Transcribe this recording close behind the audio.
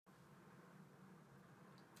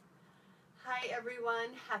Hi everyone,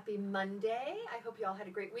 happy Monday. I hope you all had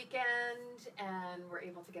a great weekend and were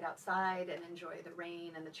able to get outside and enjoy the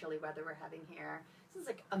rain and the chilly weather we're having here. This is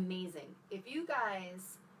like amazing. If you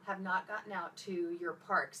guys have not gotten out to your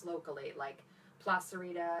parks locally, like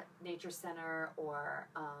Placerita Nature Center or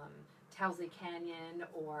Towsley Canyon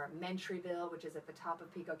or Mentryville, which is at the top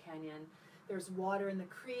of Pico Canyon, there's water in the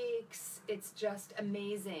creeks. It's just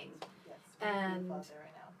amazing. Yes, and beautiful out there right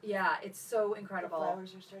now. Yeah, it's so incredible. The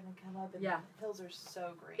flowers are starting to come up, and the hills are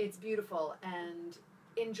so green. It's beautiful, and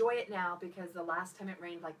enjoy it now because the last time it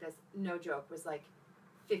rained like this, no joke, was like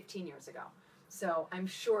 15 years ago. So I'm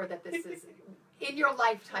sure that this is, in your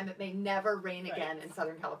lifetime, it may never rain again in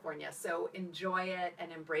Southern California. So enjoy it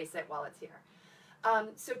and embrace it while it's here.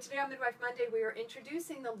 So today on Midwife Monday, we are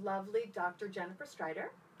introducing the lovely Dr. Jennifer Strider.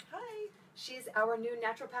 Hi. She's our new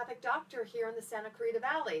naturopathic doctor here in the Santa Clarita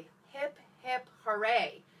Valley. Hip, hip,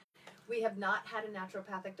 hooray. We have not had a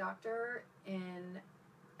naturopathic doctor in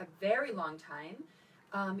a very long time.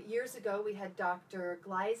 Years ago, we had Dr.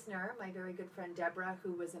 Gleisner, my very good friend Deborah,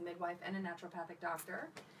 who was a midwife and a naturopathic doctor.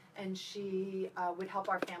 And she would help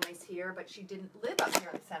our families here, but she didn't live up here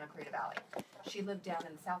in the Santa Clarita Valley. She lived down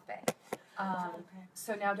in the South Bay.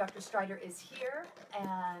 So now Dr. Strider is here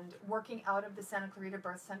and working out of the Santa Clarita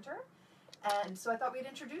Birth Center. And so I thought we'd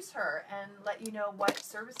introduce her and let you know what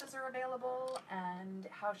services are available and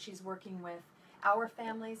how she's working with our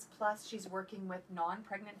families, plus she's working with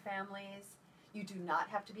non-pregnant families. You do not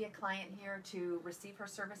have to be a client here to receive her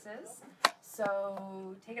services.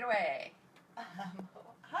 So take it away.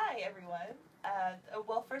 Hi, everyone.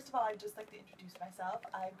 Well, first of all, I'd just like to introduce myself.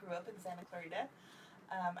 I grew up in Santa Clarita.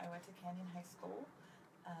 I went to Canyon High School.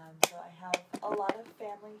 So I have a lot of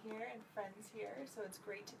family here and friends here, so it's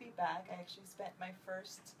great to be back. I actually spent my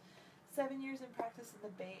first 7 years in practice in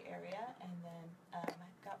the Bay Area, and then I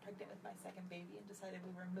got pregnant with my second baby and decided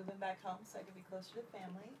we were moving back home so I could be closer to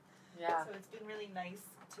family. Yeah. So it's been really nice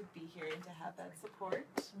to be here and to have that support.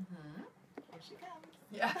 Mm-hmm. Here she comes.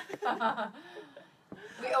 Yeah.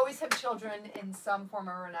 We always have children in some form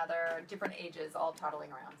or another, different ages, all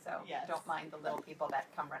toddling around, so don't mind the little people that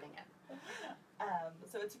come running in.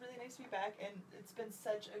 So it's really nice to be back, and it's been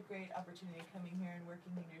such a great opportunity coming here and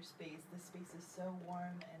working in your space. This space is so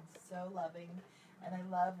warm and so loving, and I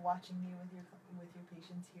love watching you with your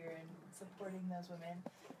patients here and supporting those women.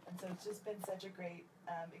 And so it's just been such a great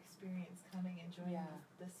experience coming and joining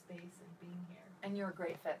this space and being here. And you're a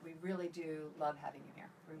great fit. We really do love having you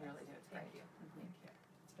here. We really do. It's great. Thank you. Thank you.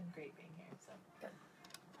 It's been great being here. So good.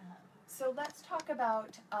 So let's talk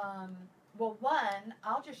about. Well, one,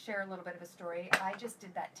 I'll just share a little bit of a story. I just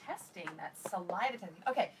did that testing, that saliva testing.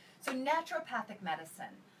 Okay, so naturopathic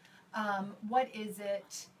medicine. What is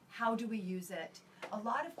it? How do we use it? A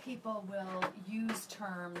lot of people will use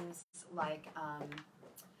terms like,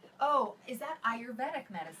 oh, is that Ayurvedic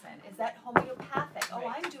medicine? Is that homeopathic? Oh,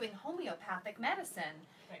 I'm doing homeopathic medicine.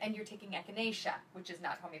 And you're taking echinacea, which is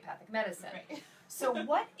not homeopathic medicine. So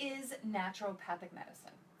what is naturopathic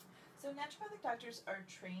medicine? So naturopathic doctors are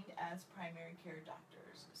trained as primary care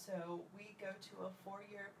doctors. So we go to a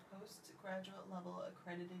 4-year postgraduate level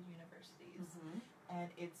accredited universities, and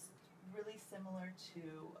it's really similar to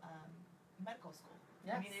medical school.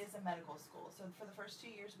 Yes. I mean, it is a medical school. So for the first 2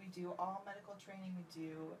 years, we do all medical training. We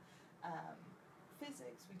do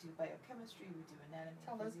physics, we do biochemistry, we do anatomy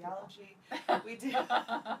and physiology. We do.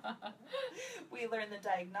 We learn the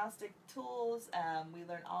diagnostic tools, we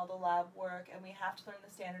learn all the lab work, and we have to learn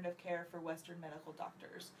the standard of care for Western medical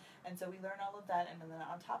doctors. And so we learn all of that, and then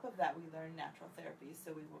on top of that, we learn natural therapies.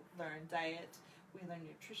 So we learn diet, we learn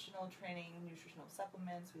nutritional training, nutritional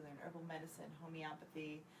supplements, we learn herbal medicine,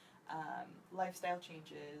 homeopathy, lifestyle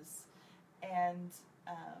changes, and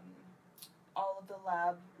all of the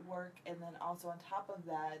lab work, and then also on top of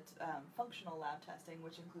that, functional lab testing,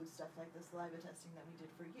 which includes stuff like the saliva testing that we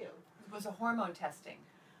did for you. It was a hormone testing.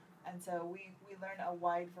 And so we learn a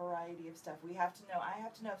wide variety of stuff. I have to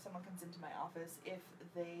know if someone comes into my office, if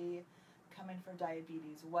they come in for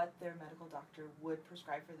diabetes, what their medical doctor would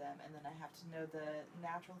prescribe for them, and then I have to know the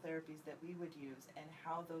natural therapies that we would use and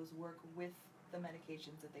how those work with the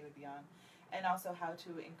medications that they would be on, and also how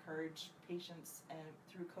to encourage patients and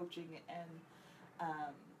through coaching and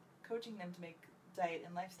coaching them to make diet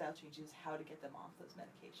and lifestyle changes, how to get them off those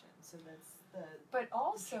medications. So that's the. But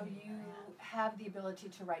also you have the ability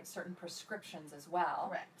to write certain prescriptions as well.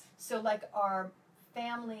 Correct. So like our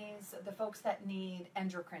families, the folks that need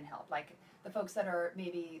endocrine help, like the folks that are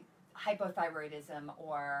maybe hypothyroidism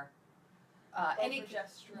or any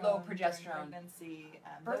progesterone, low during progesterone. pregnancy,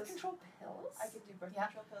 Birth control pills? I can do birth Yeah.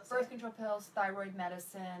 control pills. Birth control pills, thyroid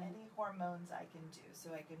medicine. Any hormones I can do. So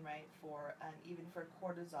I can write for, even for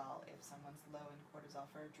cortisol if someone's low in cortisol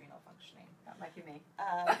for adrenal functioning. That might be me.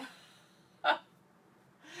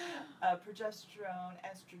 Progesterone,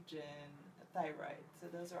 estrogen, thyroid. So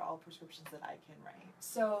those are all prescriptions that I can write.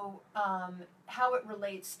 So how it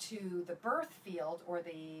relates to the birth field or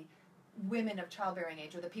the women of childbearing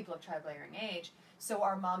age or the people of childbearing age. So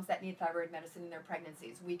our moms that need thyroid medicine in their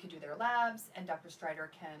pregnancies, we could do their labs and Dr.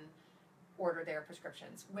 Strider can order their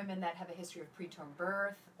prescriptions. Women that have a history of preterm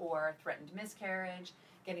birth or threatened miscarriage,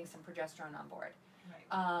 getting some progesterone on board.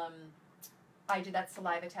 Right. I did that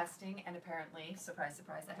saliva testing and apparently, surprise,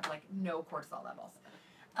 surprise, I have like no cortisol levels,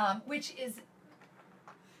 which is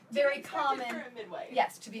very common. For a midwife.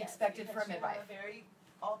 Yes, to be expected for a midwife. You have a very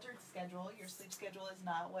altered schedule. Your sleep schedule is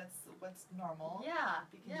not what's normal. Yeah,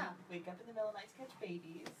 Because yeah, you wake up in the middle of the night to catch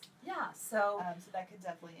babies. yeah. So, So that could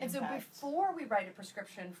definitely and impact. so before we write a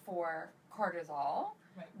prescription for cortisol,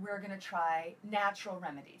 Right. we're going to try natural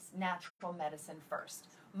remedies, natural medicine first.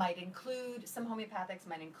 Might include some homeopathics,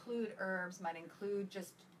 might include herbs, might include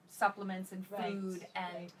just supplements and Right, food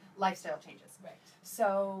and right. lifestyle changes. Right.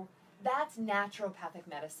 So that's naturopathic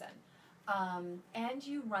medicine. And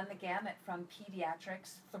you run the gamut from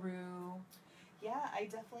pediatrics through Yeah, I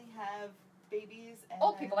definitely have babies and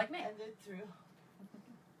Old people like me. And then through.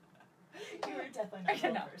 You were definitely not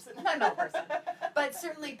an No, old person. not an old person. But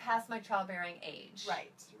certainly past my childbearing age.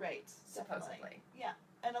 Right. Supposedly. Definitely. Yeah,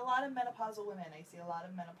 and a lot of menopausal women. I see a lot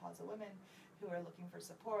of menopausal women who are looking for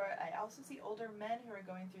support. I also see older men who are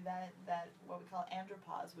going through that what we call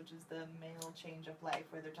andropause, which is the male change of life,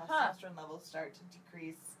 where their testosterone levels start to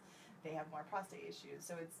decrease. They have more prostate issues.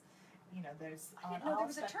 So it's, there's I on didn't know all there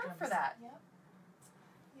was a term for spectrums. that. Yep.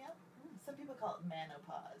 Yep. Some people call it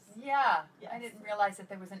menopause. Yeah, Yes. I didn't realize that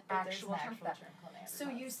there was an But there's actual an term for that. term called So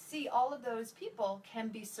andropause. you see all of those people can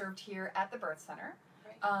be served here at the birth center,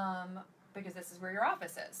 Right. because this is where your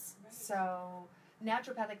office is. Right. So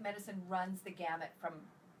naturopathic medicine runs the gamut from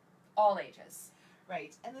all ages.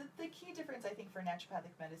 Right, and the key difference, I think, for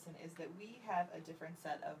naturopathic medicine is that we have a different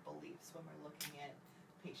set of beliefs when we're looking at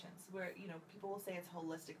patients. Where, people will say it's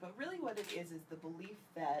holistic, but really what it is the belief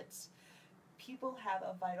that people have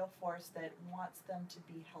a vital force that wants them to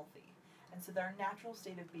be healthy. And so their natural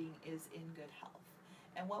state of being is in good health.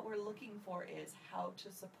 And what we're looking for is how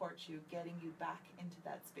to support you, getting you back into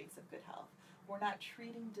that space of good health. We're not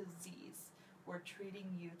treating disease. We're treating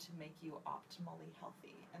you to make you optimally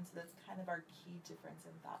healthy. And so that's kind of our key difference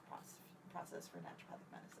in thought process for naturopathic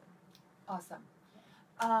medicine. Awesome.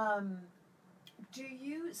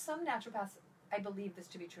 Some naturopaths, I believe this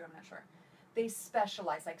to be true, I'm not sure, they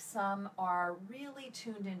specialize, like some are really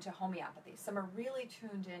tuned into homeopathy, some are really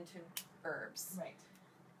tuned into herbs. Right.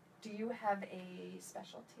 Do you have a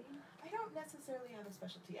specialty? I don't necessarily have a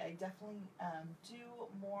specialty. I definitely do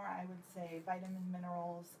more, I would say, vitamin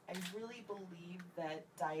minerals. I really believe that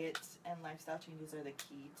diet and lifestyle changes are the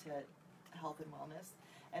key to health and wellness.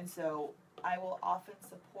 And so I will often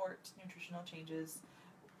support nutritional changes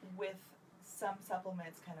with some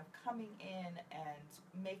supplements kind of coming in and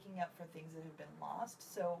making up for things that have been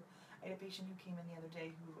lost. So I had a patient who came in the other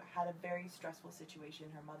day who had a very stressful situation.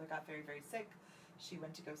 Her mother got very, very sick. She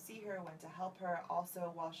went to go see her, went to help her.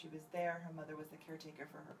 Also, while she was there, her mother was the caretaker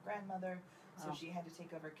for her grandmother, so she had to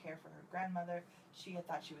take over care for her grandmother. She had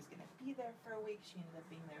thought she was going to be there for a week. She ended up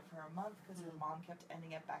being there for a month because her mom kept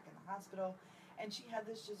ending up back in the hospital. And she had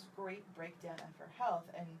this just great breakdown of her health,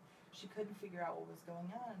 and she couldn't figure out what was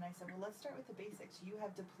going on. And I said, well, let's start with the basics. You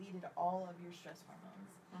have depleted all of your stress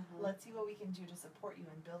hormones. Mm-hmm. Let's see what we can do to support you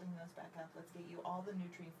in building those back up. Let's get you all the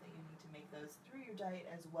nutrients that you need to make those through your diet,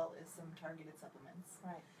 as well as some targeted supplements.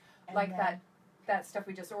 Right. And Like then, that stuff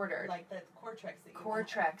we just ordered. like that Cortrex that you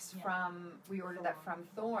Cortrex have. we ordered that from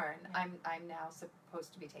Thorne. Yeah. I'm now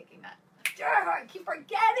supposed to be taking that. I keep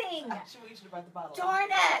forgetting. Actually, we should have brought the bottle. Darn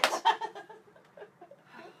it!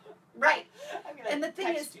 Right. I'm gonna And the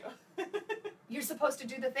thing text you. You're supposed to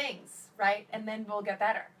do the things, right? And then we'll get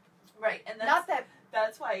better. Right, and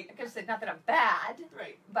That's why. I could say not that I'm bad,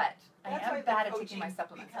 Right. but That's I why am bad the at taking my coaching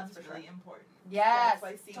supplements. becomes That's for really sure. important. Yes. That's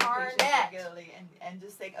why seeing Darn patients it. regularly and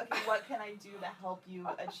just saying, okay, what can I do to help you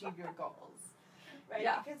achieve your goals? Right?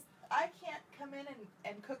 Yeah. Because I can't come in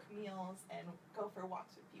and cook meals and go for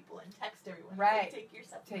walks with people and text everyone. Right. Like, take your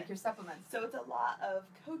supplements. Take your supplements. So it's a lot of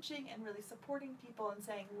coaching and really supporting people and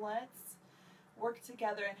saying, let's work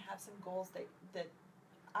together and have some goals that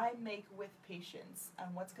I make with patients on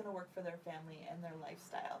what's going to work for their family and their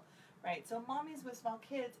lifestyle, right? So mommies with small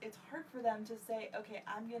kids, it's hard for them to say, okay,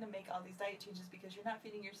 I'm going to make all these diet changes because you're not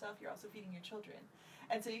feeding yourself, you're also feeding your children.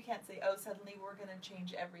 And so you can't say, oh, suddenly we're going to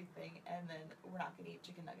change everything and then we're not going to eat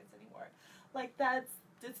chicken nuggets anymore. Like,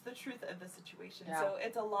 it's the truth of the situation. Yeah. So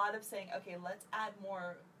it's a lot of saying, okay, let's add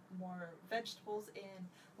more vegetables in,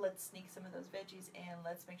 let's sneak some of those veggies in,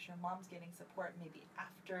 let's make sure mom's getting support. Maybe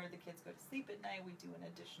after the kids go to sleep at night, we do an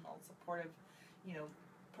additional supportive,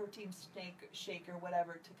 protein shake or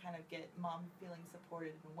whatever to kind of get mom feeling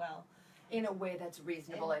supported and well. In a way that's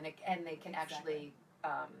reasonable and they can actually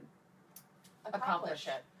accomplish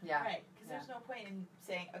it. Yeah. Right, because there's no point in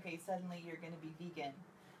saying, okay, suddenly you're going to be vegan.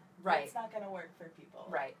 Right. It's not going to work for people.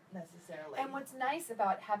 Right. Necessarily. And what's nice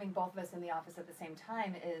about having both of us in the office at the same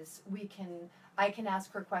time is I can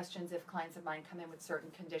ask her questions if clients of mine come in with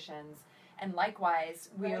certain conditions. And likewise,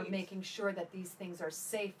 we are making sure that these things are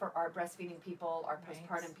safe for our breastfeeding people, our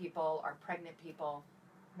postpartum people, our pregnant people.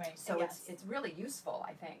 Right. So it's really useful,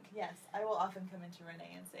 I think. Yes. I will often come into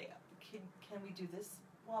Renee and say, can we do this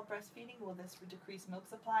while breastfeeding? Will this decrease milk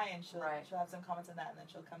supply? And she'll have some comments on that, and then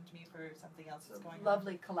she'll come to me for something else that's going on.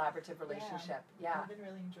 Lovely collaborative relationship. Yeah. I've been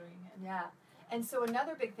really enjoying it. Yeah. And so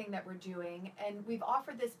another big thing that we're doing, and we've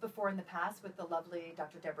offered this before in the past with the lovely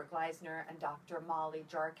Dr. Deborah Gleisner and Dr. Molly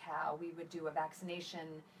Jarkow, we would do a vaccination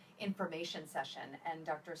information session, and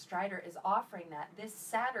Dr. Strider is offering that this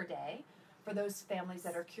Saturday for those families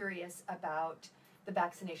that are curious about the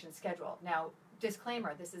vaccination schedule. Now,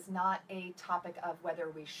 disclaimer, this is not a topic of whether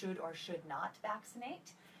we should or should not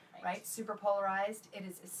vaccinate. Right? Super polarized. It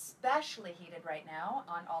is especially heated right now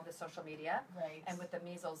on all the social media. Right. And with the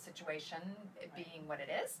measles situation being what it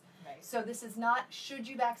is. Right. So this is not should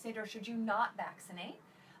you vaccinate or should you not vaccinate.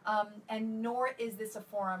 And nor is this a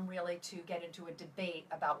forum really to get into a debate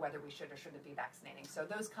about whether we should or shouldn't be vaccinating. So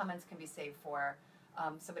those comments can be saved for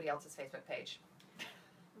somebody else's Facebook page.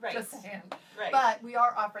 Right. Just saying. Right. But we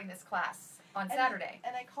are offering this class on Saturday.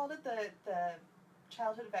 And I called it the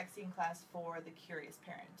childhood vaccine class for the curious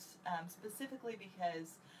parents, specifically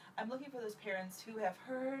because I'm looking for those parents who have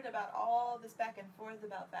heard about all this back and forth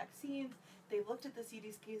about vaccines. They looked at the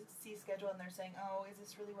CDC schedule and they're saying, oh, is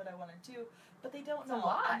this really what I want to do? But they don't know.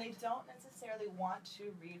 And they don't necessarily want to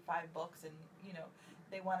read 5 books and,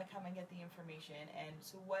 they want to come and get the information. And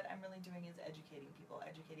so what I'm really doing is educating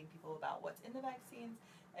people about what's in the vaccines,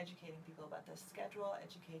 educating people about the schedule,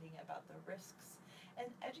 educating about the risks,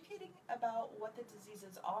 and educating about what the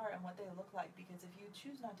diseases are and what they look like, because if you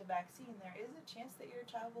choose not to vaccine, there is a chance that your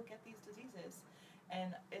child will get these diseases.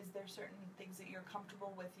 And is there certain things that you're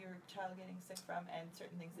comfortable with your child getting sick from and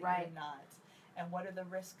certain things that you're not? And what are the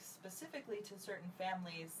risks specifically to certain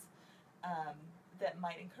families that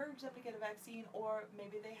might encourage them to get a vaccine, or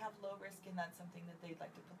maybe they have low risk and that's something that they'd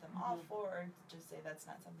like to put them off for, or just say that's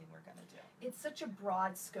not something we're going to do. It's such a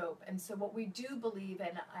broad scope, and so what we do believe,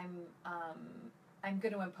 and I'm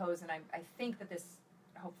going to impose, and I think that this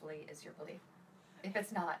hopefully is your belief. If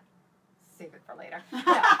it's not, save it for later.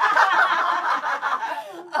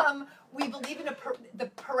 We believe in the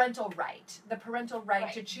parental right. The parental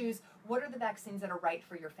right to choose what are the vaccines that are right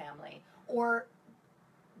for your family, or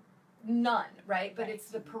none, right? But it's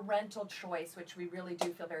the parental choice, which we really do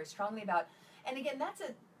feel very strongly about. And again,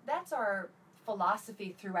 that's our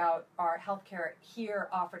philosophy throughout our healthcare here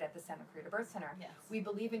offered at the Santa Clarita Birth Center. Yes. We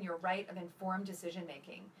believe in your right of informed decision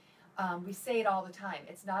making. We say it all the time.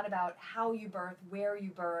 It's not about how you birth, where you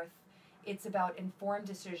birth. It's about informed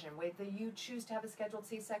decision. Whether you choose to have a scheduled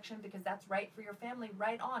C-section because that's right for your family,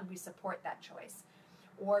 right on, we support that choice.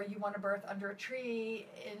 Or you want to birth under a tree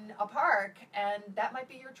in a park, and that might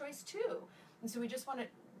be your choice too. And so we just want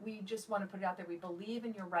to put it out there. We believe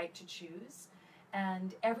in your right to choose,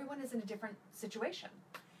 and everyone is in a different situation.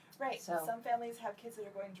 Right. So some families have kids that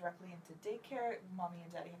are going directly into daycare. Mommy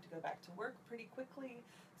and daddy have to go back to work pretty quickly.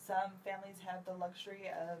 Some families have the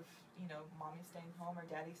luxury of, mommy staying home or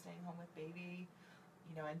daddy staying home with baby,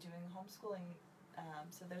 and doing homeschooling.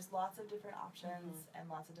 So there's lots of different options and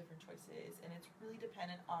lots of different choices, and it's really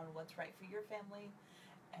dependent on what's right for your family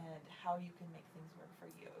and how you can make things work for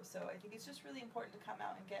you. So I think it's just really important to come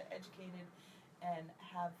out and get educated and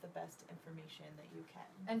have the best information that you can.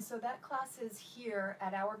 And so that class is here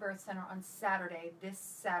at our birth center on Saturday, this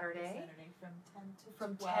Saturday. From 10 to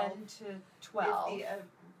from 12. 10 to 12. Is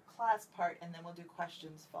the class part, and then we'll do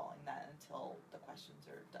questions following that until the questions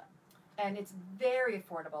are done. And it's very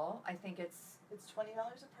affordable. I think it's $20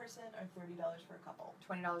 a person or $30 for a couple.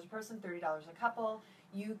 $20 a person, $30 a couple.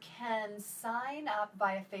 You can sign up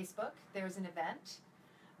via Facebook. There's an event.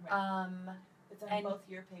 Right. It's on both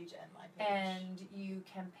your page and my page. And you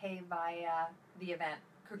can pay via the event,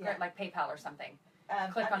 like PayPal or something.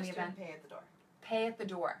 Click I'm on the just event. doing pay at the door. Pay at the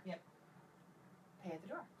door. Yep.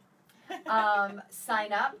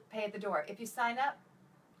 Sign up, pay at the door. If you sign up,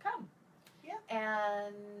 come. Yeah.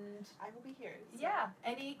 And I will be here. So. yeah,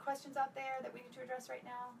 any questions out there that we need to address right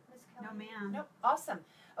now, Ms. Kelly? No, ma'am. Nope. Awesome.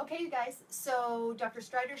 Okay, you guys. So Dr.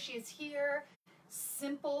 Strider, she is here.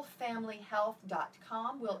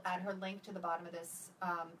 SimpleFamilyHealth.com. We'll add her link to the bottom of this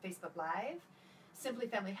Facebook Live. Simply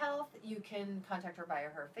Family Health. You can contact her via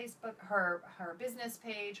her Facebook, her business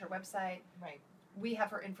page, her website. Right. We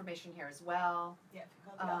have her information here as well. Yeah, if you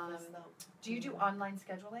call the office, though. Do you do online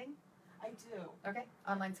scheduling? I do. Okay.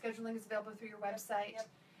 Online scheduling is available through your website. Yep.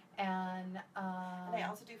 And And I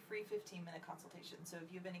also do free 15-minute consultations. So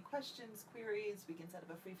if you have any questions, queries, we can set up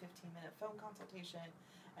a free 15-minute phone consultation,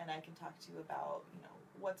 and I can talk to you about,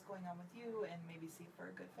 what's going on with you and maybe see if we're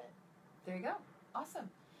a good fit. there you go. Awesome.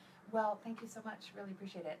 Well, thank you so much. Really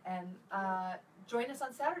appreciate it. And join us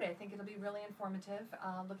on Saturday. I think it'll be really informative.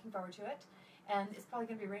 Looking forward to it. And it's probably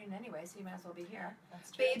going to be raining anyway, so you might as well be here.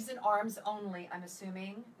 That's true. Babes in arms only, I'm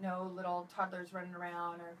assuming. No little toddlers running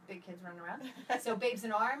around or big kids running around. So babes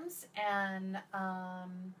in arms, and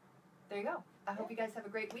there you go. I hope you guys have a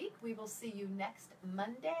great week. We will see you next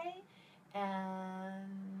Monday,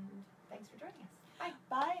 and thanks for joining us.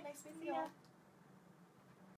 Bye. Nice meeting See you ya. all.